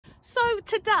So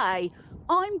today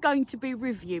I'm going to be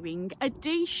reviewing a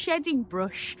deshedding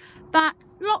brush that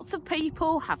lots of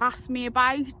people have asked me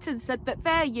about and said that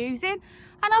they're using,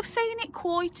 and I've seen it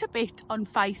quite a bit on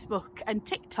Facebook and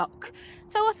TikTok.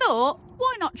 So I thought,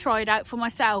 why not try it out for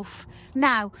myself?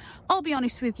 Now, I'll be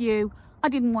honest with you, I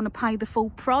didn't want to pay the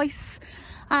full price,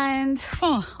 and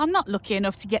I'm not lucky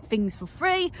enough to get things for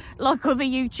free like other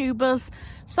YouTubers.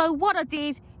 So what I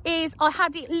did is I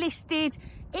had it listed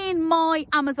in my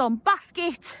Amazon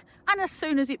basket, and as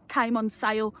soon as it came on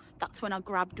sale, that's when I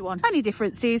grabbed one. Only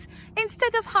difference is,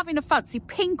 instead of having a fancy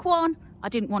pink one, I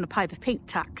didn't want to pay the pink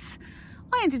tax.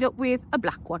 I ended up with a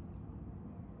black one.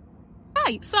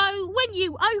 Okay, so when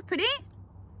you open it,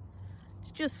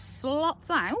 it just slots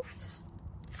out.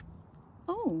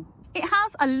 Oh, it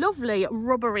has a lovely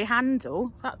rubbery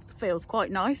handle. That feels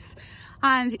quite nice.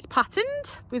 And it's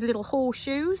patterned with little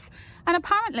horseshoes, and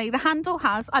apparently the handle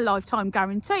has a lifetime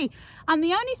guarantee, and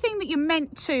the only thing that you're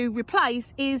meant to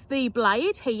replace is the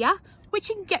blade here, which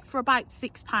you can get for about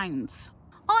 £6.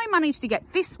 I managed to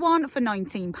get this one for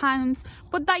 £19,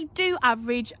 but they do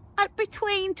average at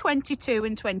between £22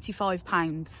 and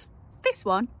 £25. This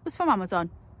one was from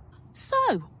Amazon.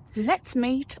 So let's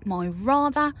meet my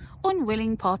rather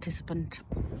unwilling participant.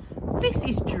 This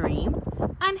is Dream,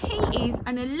 and he is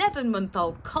an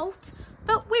 11-month-old colt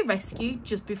that we rescued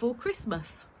just before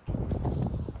Christmas.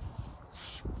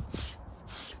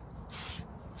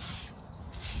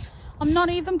 I'm not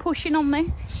even pushing on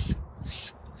this,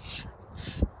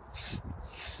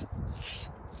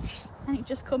 and it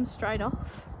just comes straight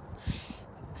off.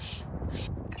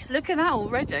 Look at that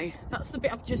already. That's the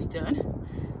bit I've just done,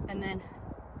 and then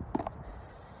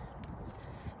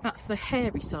that's the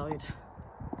hairy side.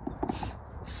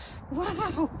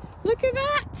 Wow, look at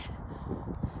that.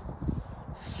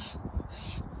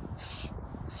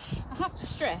 I have to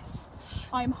stress,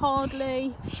 I'm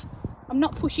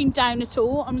not pushing down at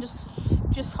all. I'm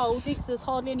just holding it, because there's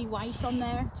hardly any weight on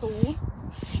there at all.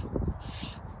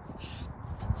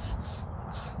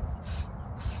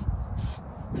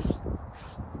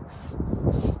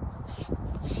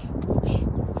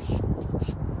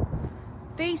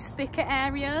 These thicker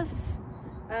areas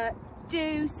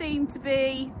do seem to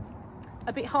be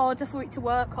a bit harder for it to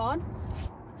work on.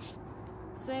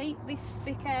 See this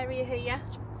thick area here?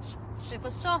 So if I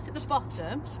start at the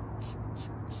bottom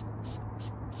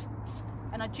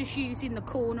and I'm just using the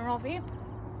corner of it,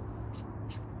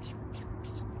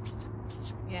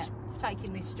 yeah, it's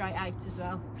taking this straight out as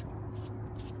well.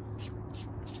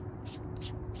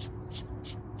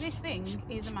 This thing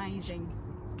is amazing.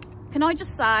 Can I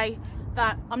just say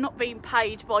that I'm not being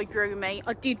paid by Groomi.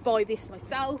 I did buy this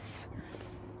myself,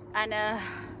 and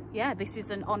yeah, this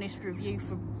is an honest review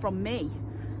from me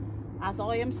as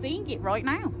I am seeing it right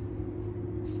now.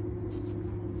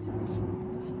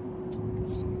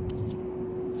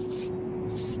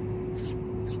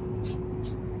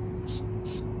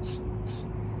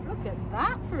 Look at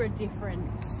that for a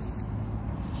difference.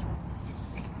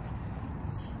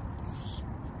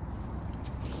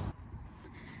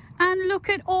 And look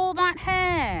at all that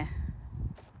hair.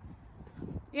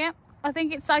 Yep, I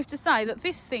think it's safe to say that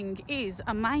this thing is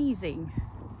amazing.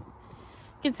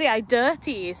 You can see how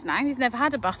dirty he is now. He's never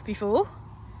had a bath before.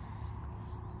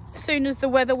 As soon as the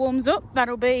weather warms up,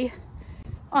 that'll be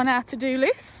on our to-do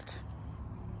list.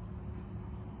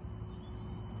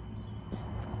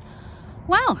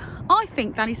 Well, I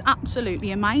think that is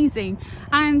absolutely amazing.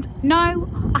 And no,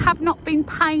 I have not been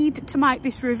paid to make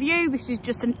this review. This is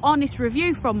just an honest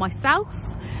review from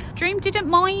myself. Dream didn't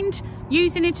mind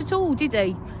using it at all, did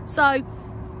he? So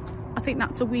I think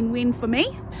that's a win-win for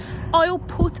me. I'll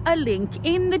put a link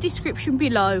in the description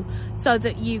below so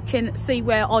that you can see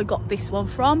where I got this one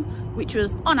from, which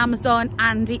was on Amazon,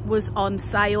 and it was on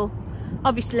sale.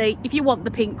 Obviously, if you want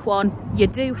the pink one, you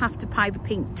do have to pay the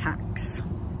pink tax.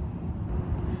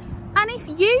 And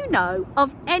if you know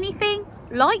of anything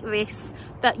like this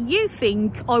that you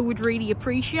think I would really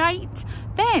appreciate,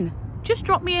 then just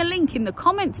drop me a link in the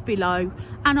comments below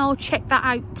and I'll check that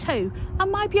out too.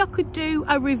 And maybe I could do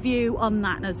a review on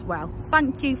that as well.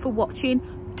 Thank you for watching.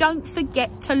 Don't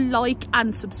forget to like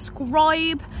and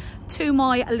subscribe to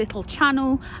my little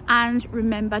channel, and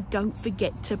remember, don't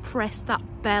forget to press that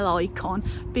bell icon,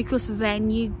 because then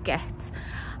you get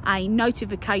a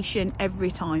notification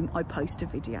every time I post a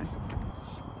video.